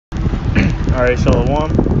Alright, Shalom.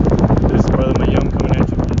 This is Brother Mayum coming at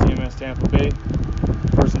you from TMS Tampa Bay.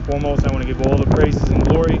 First and foremost, I want to give all the praises and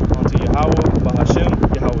glory unto Yahweh,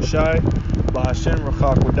 Bahashem, Yahweh Shai, Bahashem,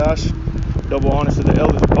 Rachak Wadash. Double honors to the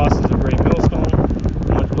elders, apostles of Great Millstone.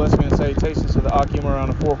 Much blessing and salutations to the Akim around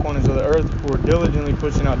the four corners of the earth who are diligently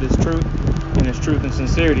pushing out this truth and this truth and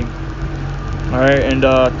sincerity. Alright, and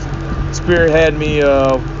Spirit had me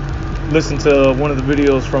listen to one of the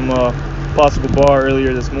videos from Apostle Bar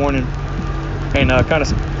earlier this morning, and kind of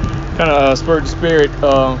spurred the Spirit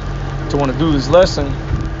to want to do this lesson.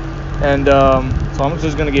 And so I'm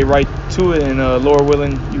just going to get right to it, and Lord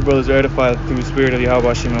willing, you brothers are edified through the Spirit of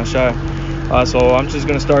Yahweh Hashem Shai. So I'm just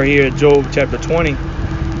going to start here at Job chapter 20,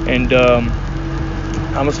 and I'm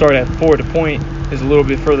going to start at 4. The point is a little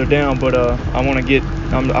bit further down, but I want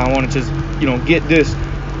to just get this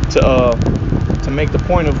to make the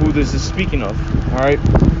point of who this is speaking of. All right,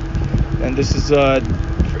 and this is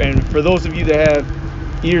and for those of you that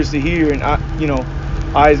have ears to hear and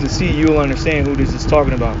eyes to see, you'll understand who this is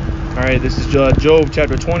talking about. All right, this is Job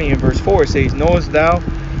chapter 20 and verse 4. It says, "Knowest thou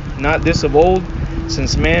not this of old,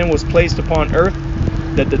 since man was placed upon earth,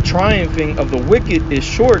 that the triumphing of the wicked is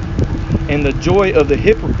short, and the joy of the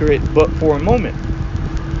hypocrite but for a moment."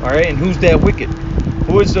 All right, and who's that wicked?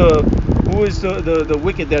 Who is the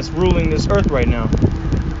wicked that's ruling this earth right now?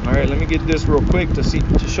 All right, let me get this real quick to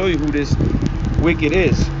show you who this wicked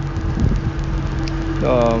is.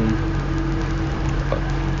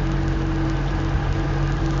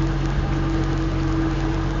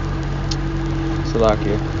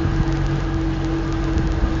 Salakia.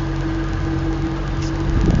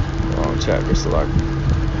 Wrong chapter, Salakia.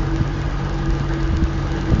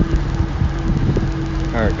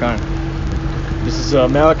 All right, kind of. This is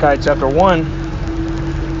Malachi chapter 1,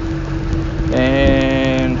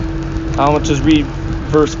 and I'm gonna just read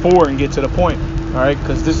verse 4 and get to the point. All right,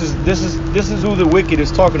 because this is who the wicked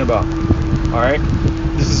is talking about. All right,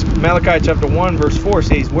 this is Malachi chapter 1 verse 4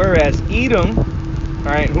 says, "Whereas Edom,"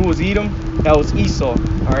 all right, who was Edom? That was Esau.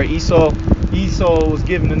 All right, Esau was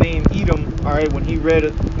given the name Edom. All right, when he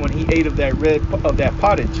ate of that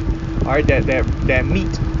pottage. All right, that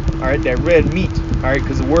meat. All right, that red meat. All right,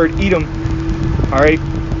 because the word Edom, all right,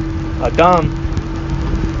 Adam,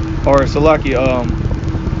 or Salaki,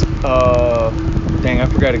 dang, I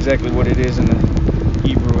forgot exactly what it is in the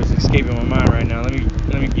Hebrew. It's escaping my mind right now. Let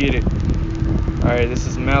me get it. All right, this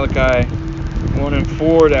is Malachi 1 and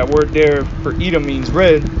 4. That word there for Edom means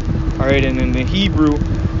red. All right, and in the Hebrew,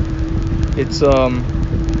 it's Adam.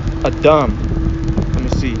 Let me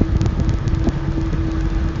see.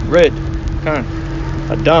 Red, kind of.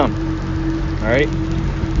 Adam. All right,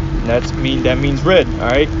 that means red. All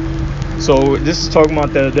right, so this is talking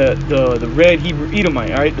about the red Hebrew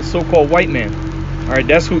Edomite. All right, the so-called white man. All right,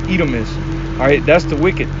 that's who Edom is. All right, that's the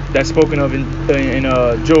wicked that's spoken of in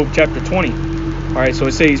Job chapter 20. All right, so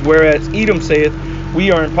it says, "Whereas Edom saith,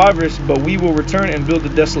 we are impoverished, but we will return and build the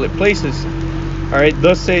desolate places. All right,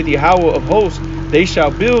 thus saith the Yahweh of hosts, they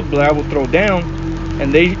shall build, but I will throw down,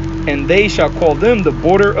 and they shall call them the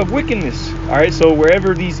border of wickedness." All right, so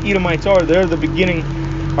wherever these Edomites are, they're the beginning.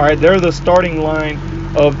 All right, they're the starting line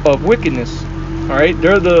of wickedness. All right,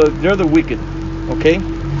 they're the wicked. Okay,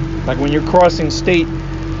 like when you're crossing state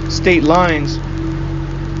lines.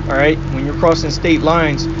 All right, when you're crossing state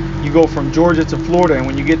lines, you go from Georgia to Florida, and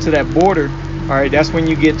when you get to that border, all right, that's when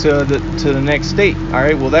you get to the next state. All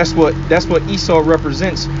right, well, that's what Esau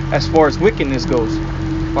represents as far as wickedness goes.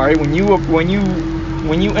 All right, when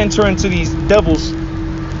you enter into these devils'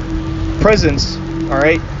 presence, all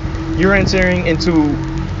right, you're entering into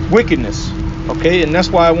wickedness. Okay, and that's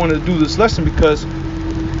why I wanted to do this lesson, because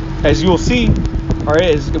as you'll see, all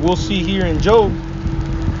right, as we'll see here in Job,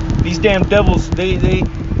 these damn devils,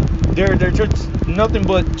 they're just nothing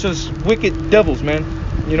but just wicked devils, man.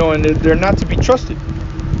 And they're not to be trusted.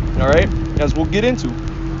 All right, as we'll get into.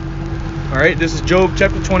 All right, this is Job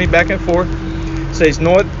chapter 20, back and forth. It says,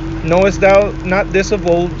 "Knowest thou not this of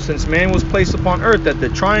old, since man was placed upon earth, that the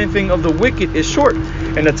triumphing of the wicked is short,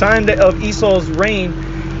 and the time of Esau's reign,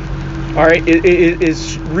 all right, it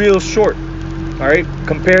is real short. All right,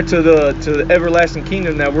 compared to the everlasting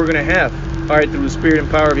kingdom that we're gonna have. All right, through the Spirit and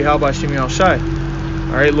power of Yahweh Hashem Shai.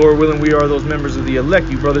 All right, Lord willing, we are those members of the elect,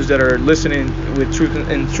 you brothers that are listening with truth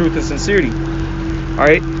and sincerity. All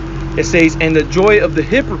right, it says, "And the joy of the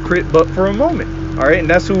hypocrite, but for a moment." All right, and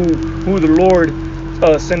that's who the Lord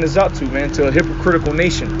sent us out to, man, to a hypocritical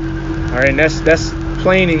nation. All right, and that's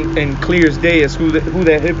plain and clear as day as who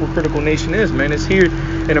that hypocritical nation is, man. It's here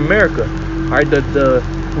in America. All right, the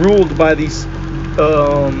ruled by these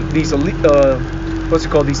elite, what's it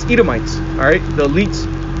called? These Edomites. All right, the elites,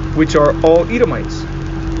 which are all Edomites.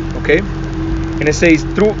 Okay, And it says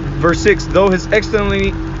through verse 6, though his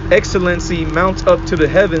excellency mounts up to the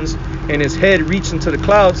heavens and his head reach into the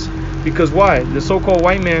clouds. Because why? The so-called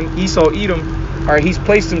white man, Esau, Edom, all right, he's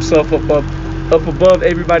placed himself up above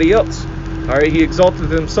everybody else. All right, he exalted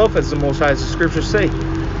himself as the Most High, as the scriptures say.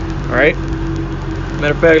 All right.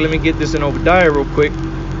 Matter of fact, let me get this in Obadiah real quick.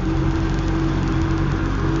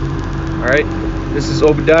 All right, this is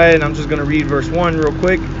Obadiah, and I'm just going to read verse 1 real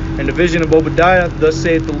quick. And the vision of Obadiah, thus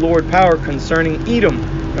saith the Lord power concerning Edom.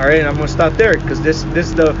 All right, and I'm going to stop there because this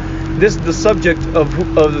is the subject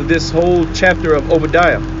of this whole chapter of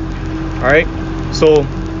Obadiah. All right, so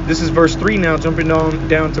this is verse 3 now, jumping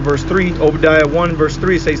down to verse 3. Obadiah 1 verse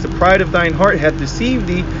 3 says, the pride of thine heart hath deceived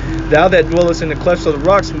thee, thou that dwellest in the clefts of the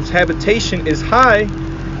rocks, whose habitation is high,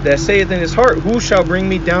 that saith in his heart, who shall bring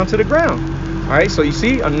me down to the ground? All right, so you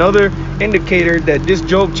see another indicator that this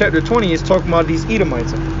Job chapter 20 is talking about these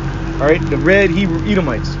Edomites. All right, the red Hebrew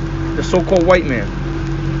Edomites, the so-called white man.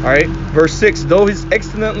 All right, verse 6, though his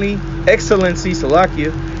excellency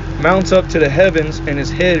Salakia mounts up to the heavens and his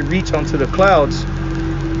head reach unto the clouds,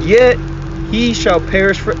 yet he shall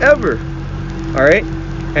perish forever. All right,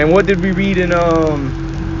 and what did we read in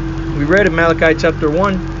we read in Malachi chapter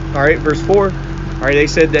 1, all right, verse 4. All right, they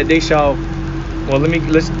said that they shall, well,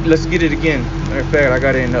 let's get it again. Matter of fact, I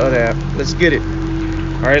got it in the other app. Let's get it.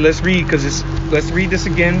 All right, let's read, let's read this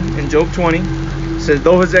again in Job 20. It says,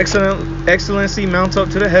 though his excellency mounts up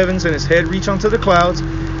to the heavens and his head reach unto the clouds,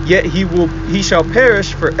 yet he shall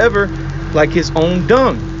perish forever like his own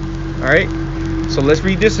dung. All right, so let's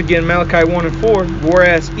read this again, Malachi 1 and 4.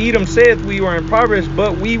 Whereas Edom saith, we are impoverished,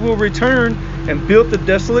 but we will return and build the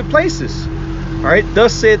desolate places. All right,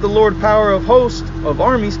 thus saith the Lord power of hosts, of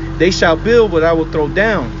armies, they shall build, but I will throw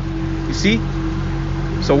down. You see?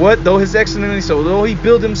 So what? Though his excellency, so though he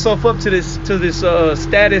built himself up to this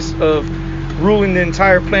status of ruling the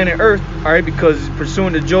entire planet Earth, all right, because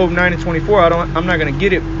pursuant to Job 9 and 24, I'm not gonna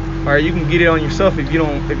get it. All right, you can get it on yourself if you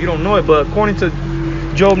don't know it. But according to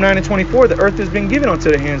Job 9 and 24, the earth has been given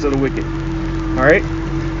unto the hands of the wicked. All right,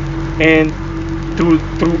 and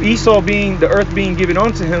through Esau the earth being given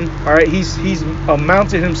unto him, all right, he's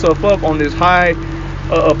mounted himself up on this high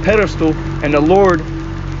pedestal, and the Lord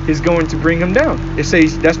is going to bring him down. It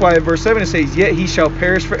says, that's why in verse 7 it says, yet he shall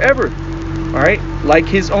perish forever. All right, like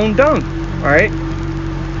his own dung. All right,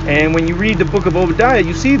 and when you read the book of Obadiah,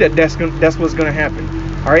 you see that that's what's going to happen.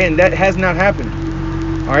 All right, and that has not happened.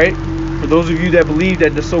 All right, for those of you that believe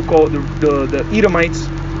that the so-called the Edomites,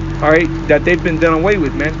 all right, that they've been done away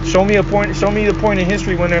with, man. Show me the point in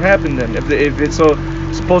history when that happened. Then, if it's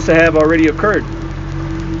supposed to have already occurred.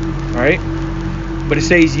 All right, but it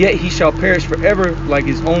says, yet he shall perish forever like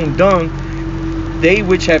his own dung. They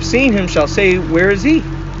which have seen him shall say, where is he?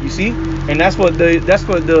 You see, and that's what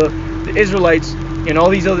the Israelites and all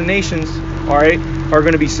these other nations, all right, are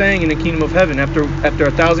going to be saying in the kingdom of heaven. After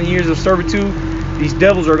 1,000 years of servitude, these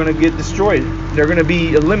devils are going to get destroyed. They're going to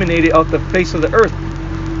be eliminated off the face of the earth.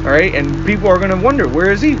 All right, and people are going to wonder,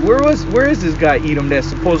 where is he? Where is this guy Edom that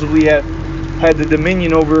supposedly had the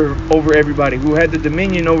dominion over everybody, who had the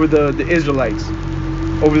dominion over the Israelites,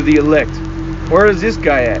 over the elect? Where is this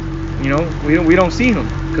guy at? You know, we don't see him.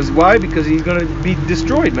 Because why? Because he's going to be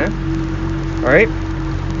destroyed, man. All right,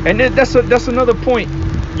 and that's another point.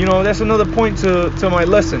 You know, that's another point to my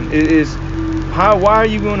lesson is why are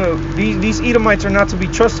you going to, these Edomites are not to be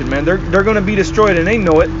trusted, man. They're going to be destroyed, and they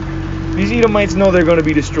know it. These Edomites know they're going to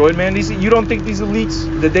be destroyed, man. You don't think these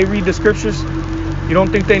elites, that they read the scriptures? You don't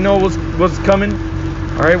think they know what's coming?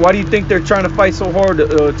 All right, why do you think they're trying to fight so hard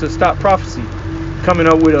to stop prophecy? Coming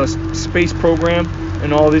up with a space program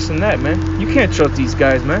and all this and that, man. You can't trust these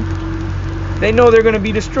guys, man. They know they're going to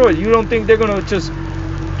be destroyed. You don't think they're going to just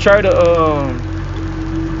try to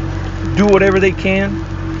do whatever they can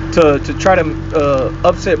to try to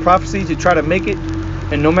upset prophecy, to try to make it,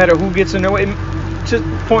 and no matter who gets in their way, just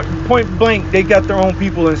point blank, they got their own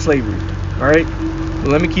people in slavery. All right,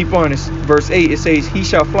 let me keep on. This verse 8, it says, he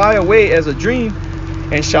shall fly away as a dream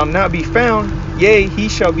and shall not be found, yea, he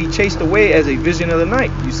shall be chased away as a vision of the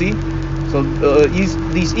night. You see, so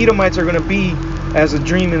these Edomites are going to be as a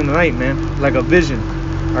dream in the night, man, like a vision.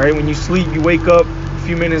 All right, when you sleep, you wake up, a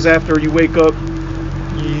few minutes after you wake up,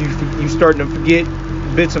 you starting to forget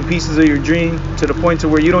bits and pieces of your dream, to the point to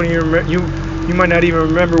where you don't even remember, you might not even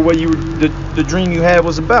remember what the dream you had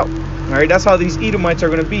was about. All right, that's how these Edomites are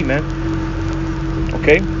going to be, man.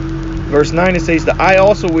 Okay, verse 9, it says, the eye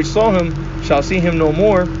also which saw him shall see him no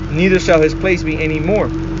more, neither shall his place be any more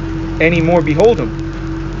behold him.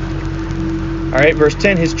 All right, verse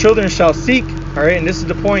 10, his children shall seek. All right, and this is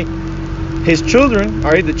the point, his children,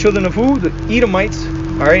 all right, the children of who? The Edomites.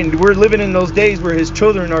 All right, and we're living in those days where his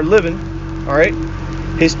children are living. All right.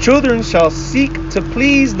 His children shall seek to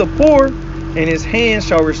please the poor, and his hands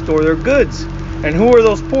shall restore their goods. And who are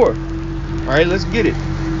those poor? All right, let's get it.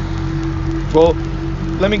 Well,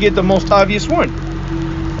 let me get the most obvious one.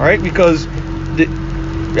 All right, because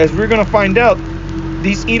as we're gonna find out,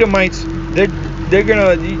 these Edomites, they're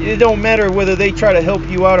gonna. It don't matter whether they try to help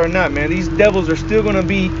you out or not, man. These devils are still gonna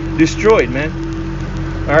be destroyed, man.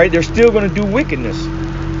 All right, they're still gonna do wickedness.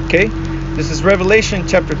 Okay, this is Revelation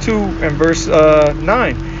chapter 2 and verse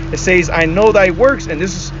 9. It says, "I know thy works," and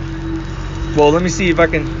this is. Well, let me see if I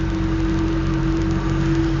can.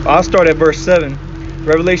 I'll start at verse 7.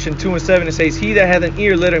 Revelation 2 and 7. It says, "He that hath an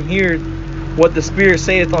ear, let him hear what the Spirit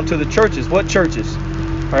saith unto the churches." What churches?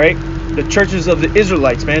 All right, the churches of the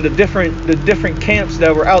Israelites, man. The different camps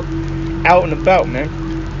that were out and about, man.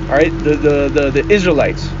 All right, the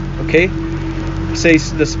Israelites. Okay, it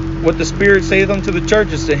says this, what the Spirit saith unto the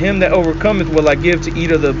churches: "To him that overcometh will I give to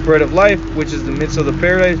eat of the bread of life, which is the midst of the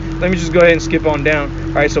paradise." Let me just go ahead and skip on down.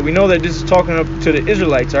 All right, so we know that this is talking up to the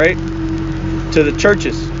Israelites. All right, to the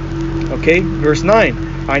churches. Okay, verse 9.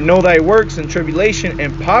 "I know thy works and tribulation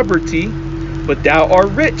and poverty, but thou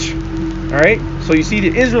art rich." All right, so you see,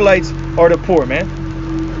 the Israelites are the poor, man.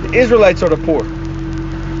 The Israelites are the poor.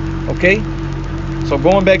 Okay, so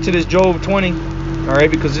going back to this Job 20, all right,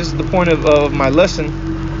 because this is the point of my lesson.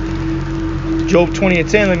 Job 20 and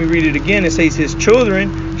 10, let me read it again. It says, "His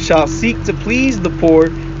children shall seek to please the poor,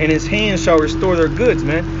 and his hands shall restore their goods,"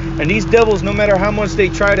 man. And these devils, no matter how much they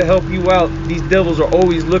try to help you out, these devils are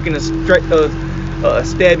always looking to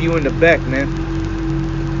stab you in the back, man.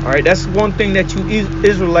 All right, that's one thing that you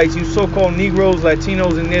Israelites, you so-called Negroes,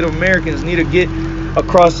 Latinos, and Native Americans need to get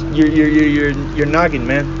across your noggin,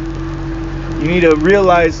 man. You need to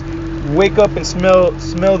realize, wake up and smell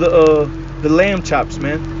the lamb chops,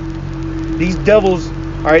 man. These devils,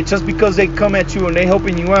 all right, just because they come at you and they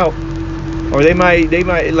helping you out, or they might,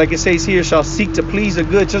 like it says here, shall seek to please the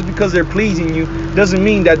good. Just because they're pleasing you doesn't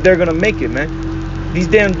mean that they're gonna make it, man. These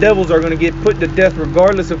damn devils are gonna get put to death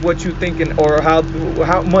regardless of what you thinking or how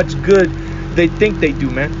much good they think they do,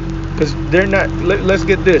 man. Because they're not. Let's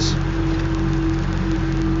get this.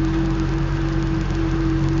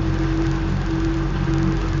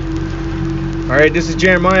 All right, this is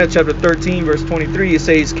Jeremiah chapter 13, verse 23. It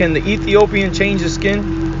says, "Can the Ethiopian change his skin,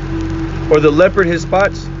 or the leopard his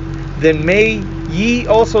spots? Then may ye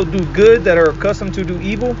also do good that are accustomed to do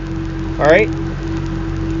evil." All right.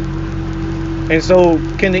 And so,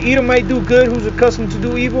 can the Edomite do good who's accustomed to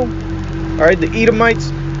do evil? All right, the Edomites,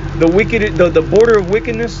 the wicked, the border of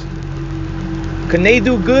wickedness, can they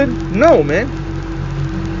do good? No, man.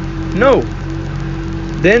 No.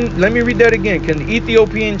 Then let me read that again. Can the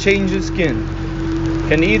Ethiopian change his skin?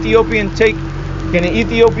 Can the Ethiopian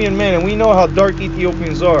man, and we know how dark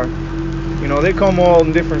Ethiopians are. You know, they come all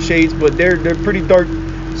in different shades, but they're pretty dark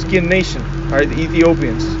skinned nation. All right, the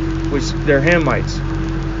Ethiopians, which they're Hamites.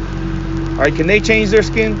 All right, can they change their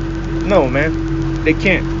skin? No, man, they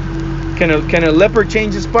can't. Can a leopard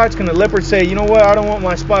change his spots? Can a leopard say, you know what, I don't want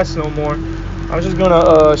my spots no more. I'm just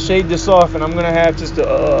gonna shade this off, and I'm gonna have just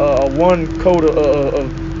a one coat of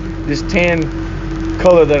this tan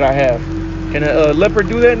color that I have. Can a leopard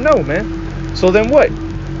do that? No, man. So then what?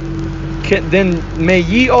 Then may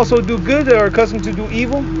ye also do good that are accustomed to do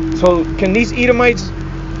evil? So can these Edomites,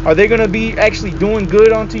 are they gonna be actually doing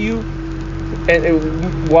good unto you?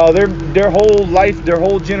 And while their whole life, their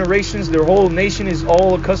whole generations, their whole nation is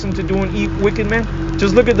all accustomed to doing wicked, man.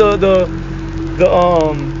 Just look at the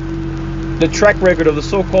track record of the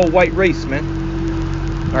so-called white race, man.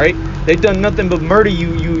 All right, they've done nothing but murder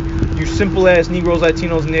you simple ass Negroes,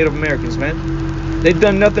 Latinos, and Native Americans, man. They've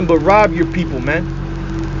done nothing but rob your people, man.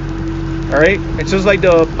 All right, and just like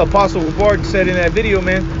the Apostle Gabbard said in that video,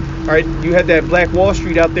 man. All right, you had that Black Wall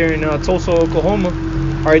Street out there in Tulsa, Oklahoma.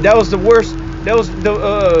 All right, that was the worst. That was the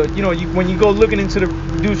when you go looking into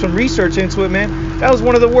do some research into it, man. That was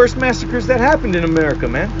one of the worst massacres that happened in America,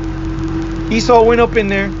 man. Esau went up in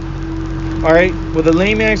there, all right, with a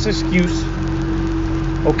lame ass excuse,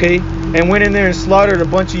 okay, and went in there and slaughtered a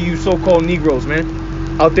bunch of you so-called Negroes, man,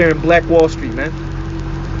 out there in Black Wall Street, man.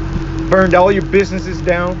 Burned all your businesses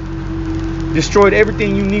down, destroyed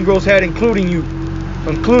everything you Negroes had, including you,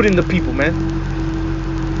 including the people, man.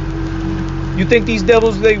 You think these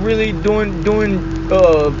devils, they really trying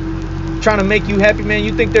to make you happy, man?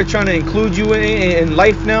 You think they're trying to include you in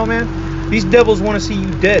life now, man? These devils want to see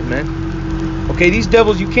you dead, man. Okay, these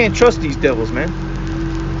devils, you can't trust these devils, man.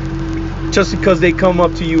 Just because they come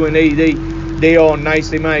up to you and they all nice,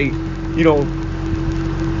 they might,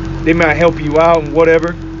 they might help you out and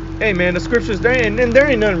whatever. Hey, man, the scriptures, there ain't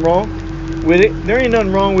nothing wrong. with it. There ain't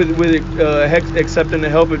nothing wrong with accepting the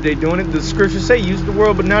help if they doing it. The scriptures say, use the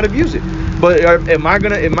world but not abuse it. But am I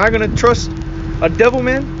gonna trust a devil,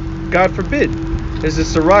 man? God forbid. This is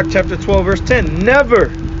Sirach chapter 12 verse 10. Never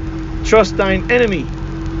trust thine enemy,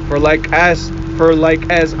 for like as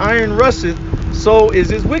iron rusteth, so is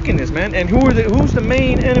his wickedness, man. And who's the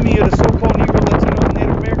main enemy of the so-called Negro, Latino,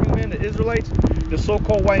 Native American man, the Israelites? The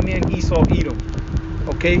so-called white man Esau, Edom.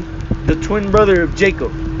 Okay, the twin brother of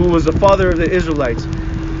Jacob, who was the father of the Israelites.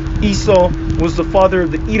 Esau was the father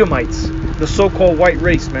of the Edomites, the so-called white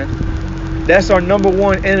race, man. That's our number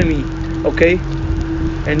one enemy. Okay,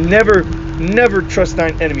 and never trust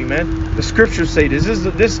thine enemy, man. The scriptures say this.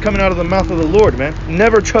 This is coming out of the mouth of the Lord, man.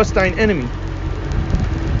 Never trust thine enemy.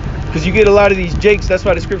 Because you get a lot of these jakes. That's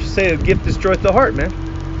why the scriptures say a gift destroyeth the heart, man.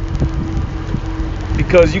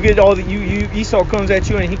 Because you get all the Esau comes at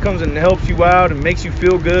you and he comes and helps you out and makes you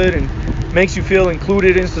feel good and makes you feel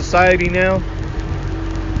included in society now.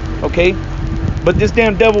 Okay? But this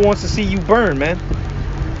damn devil wants to see you burn, man.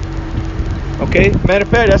 Okay? Matter of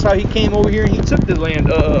fact, that's how he came over here and he took the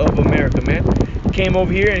land of America, man. He came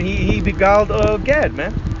over here and he beguiled Gad,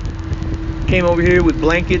 man. Came over here with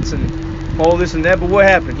blankets and all this and that, but what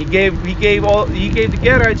happened? He gave the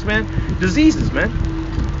Gadites, man, diseases, man.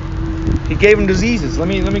 He gave them diseases. Let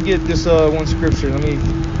me get this one scripture.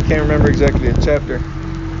 Can't remember exactly the chapter.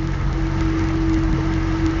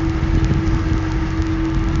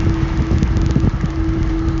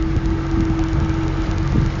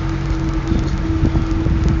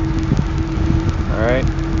 All right.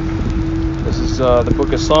 This is the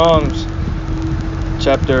book of Psalms,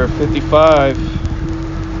 chapter 55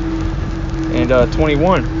 and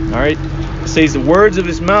 21. All right. It says the words of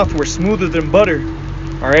his mouth were smoother than butter.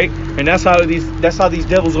 All right, and that's how these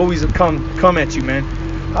devils always come at you, man.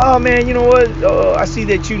 Oh man, you know what? I see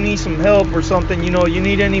that you need some help or something. You know, you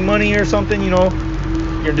need any money or something. You know,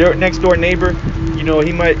 your next door neighbor. You know,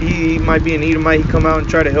 he might be an Edomite. He come out and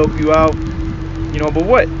try to help you out. You know, but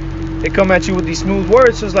what? They come at you with these smooth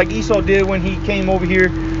words, just like Esau did when he came over here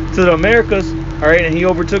to the Americas. All right, and he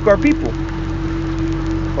overtook our people.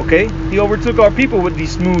 Okay, he overtook our people with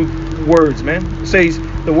these smooth words, man. It says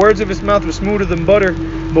the words of his mouth were smoother than butter,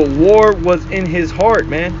 but war was in his heart,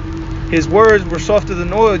 man. His words were softer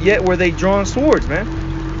than oil, yet were they drawn swords, man.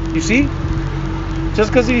 You see,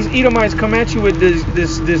 just because these Edomites come at you with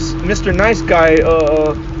this Mr. Nice Guy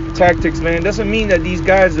tactics, man, doesn't mean that these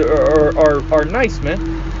guys are nice, man.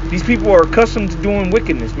 These people are accustomed to doing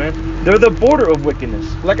wickedness, man. They're the border of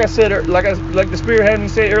wickedness. Like I said, like the Spirit had me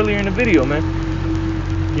say earlier in the video, man.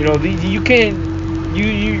 You know, you can't.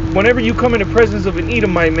 Whenever you come in the presence of an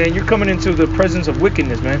Edomite, man, you're coming into the presence of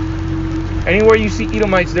wickedness, man. Anywhere you see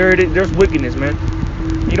Edomites, there's wickedness, man.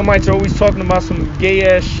 Edomites are always talking about some gay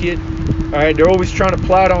ass shit. All right, they're always trying to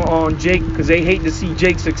plot on Jake because they hate to see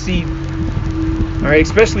Jake succeed. All right,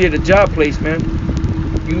 especially at the job place, man.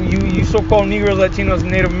 You so-called Negroes, Latinos,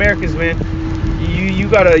 and Native Americans, man. You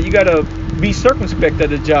gotta be circumspect at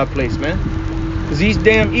the job place, man. Cause these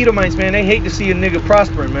damn Edomites, man, they hate to see a nigga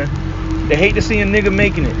prospering, man. They hate to see a nigga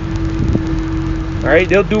making it. All right,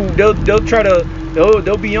 they'll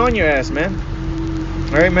be on your ass, man.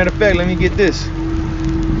 All right, matter of fact, let me get this.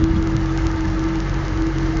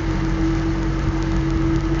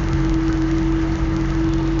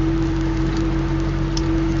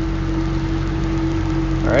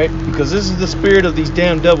 All right, because this is the spirit of these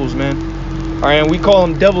damn devils, man. All right, and we call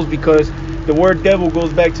them devils because the word devil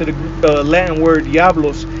goes back to the Latin word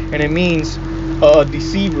diablos, and it means a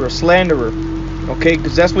deceiver, a slanderer. Okay,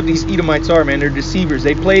 because that's what these Edomites are, man. They're deceivers.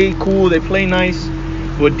 They play cool, they play nice,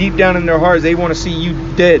 but deep down in their hearts, they want to see you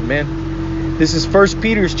dead, man. This is 1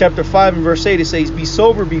 Peter chapter 5 and verse 8. It says, be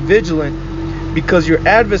sober, be vigilant, because your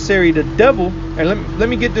adversary, the devil, and let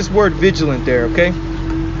me get this word vigilant there, okay?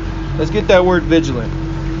 Let's get that word vigilant.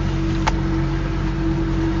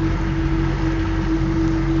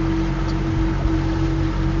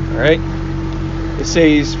 All right. It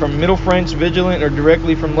says from Middle French, vigilant, or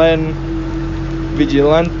directly from Latin,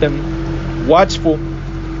 vigilantem, watchful,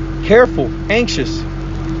 careful, anxious,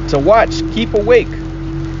 to watch, keep awake.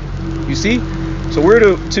 You see? So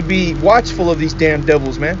we're to be watchful of these damn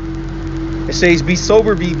devils, man. It says, be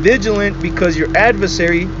sober, be vigilant, because your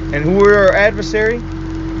adversary, and who are our adversary?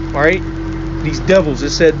 All right, these devils.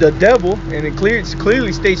 It said the devil, and it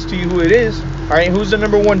clearly states to you who it is. All right, who's the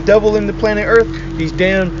number one devil in the planet Earth? These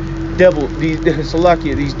damn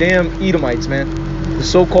these damn Edomites, man. The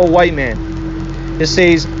so-called white man. It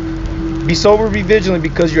says, be sober, be vigilant,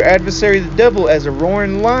 because your adversary the devil, as a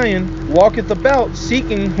roaring lion, walketh about,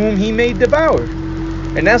 seeking whom he may devour.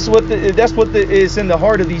 And that's what is in the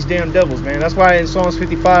heart of these damn devils, man. That's why in Psalms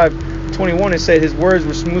 55 21, it said his words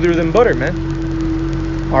were smoother than butter, man.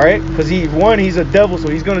 All right, because he's a devil, so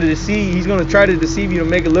he's gonna deceive. He's gonna try to deceive you to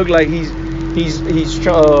make it look like he's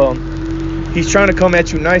trying to come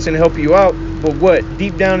at you nice and help you out. But what?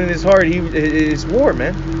 Deep down in his heart, is war,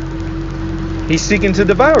 man. He's seeking to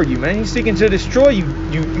devour you, man. He's seeking to destroy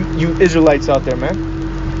you Israelites out there, man.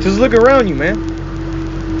 Just look around you, man.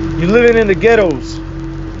 You living in the ghettos.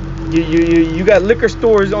 You got liquor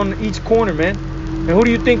stores on each corner, man. And who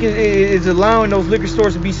do you think is allowing those liquor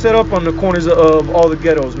stores to be set up on the corners of all the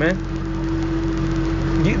ghettos, man?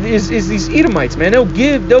 It's these Edomites, man. They'll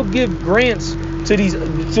give grants to these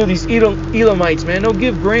Elamites, man. They'll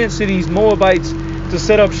give grants to these Moabites to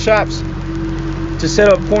set up shops, to set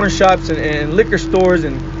up corner shops and liquor stores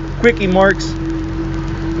and quickie marts,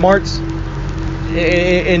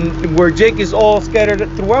 and where Jake is all scattered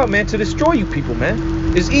throughout, man, to destroy you people, man.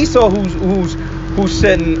 It's Esau who's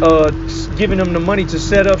setting, giving them the money to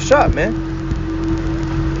set up shop, man.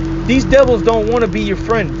 These devils don't want to be your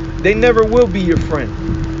friend. They never will be your friend.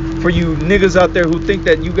 For you niggas out there who think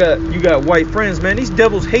that you got white friends, man, these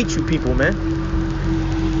devils hate you people, man.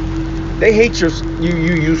 They hate you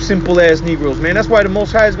simple ass Negroes, man. That's why the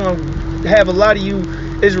Most High is gonna have a lot of you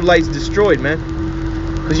Israelites destroyed, man.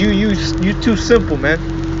 Cause you too simple, man.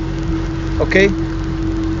 Okay.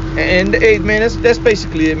 And hey, man, that's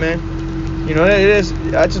basically it, man. You know,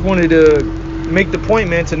 I just wanted to make the point,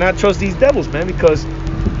 man, to not trust these devils, man, because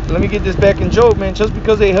let me get this back in Job, man. Just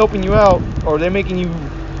because they're helping you out or they're making you,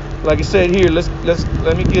 like I said here, let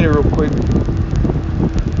me get it real quick.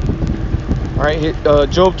 All right, here,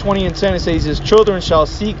 Job 20:10, it says, his children shall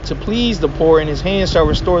seek to please the poor, and his hands shall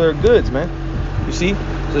restore their goods, man. You see?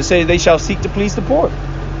 So it says they shall seek to please the poor.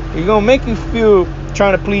 He's gonna make you feel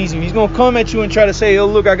trying to please you. He's gonna come at you and try to say, oh,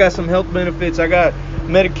 look, I got some health benefits. I got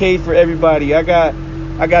Medicaid for everybody. I got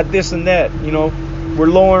this and that. You know, we're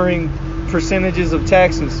lowering percentages of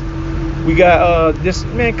taxes. We got this,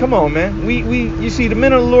 man. Come on, man. You see, the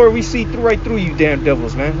men of the Lord, we see right through you damn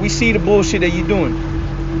devils, man. We see the bullshit that you're doing.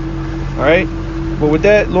 All right. But with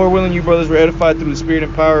that, Lord willing, you brothers were edified through the spirit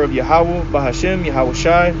and power of Yahweh, Bahashem, Yahweh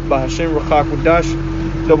Shai, Bahashem, Rachak Wadash.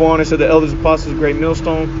 Double honors to the elders, apostles, great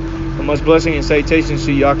millstone, and much blessing and salutations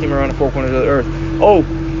to Yakim around the four corners of the earth. Oh,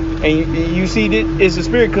 and you see, it's the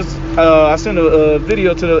spirit, because I sent a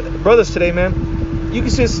video to the brothers today, man. You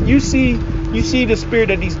can just you see the spirit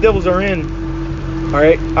that these devils are in. All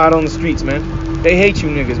right, out on the streets, man. They hate you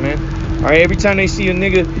niggas, man. All right, every time they see a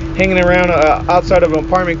nigga hanging around outside of an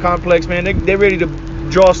apartment complex, man, they're ready to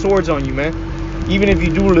draw swords on you, man. Even if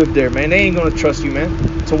you do live there, man, they ain't gonna trust you,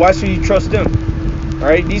 man. So why should you trust them? All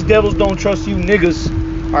right, these devils don't trust you niggas.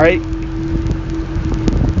 All right.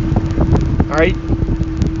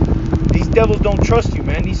 These devils don't trust you,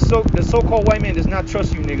 man. The so-called white man does not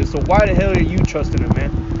trust you niggas. So why the hell are you trusting him,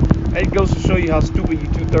 man? It goes to show you how stupid you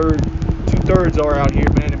two-thirds are out here,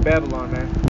 man, in Babylon, man.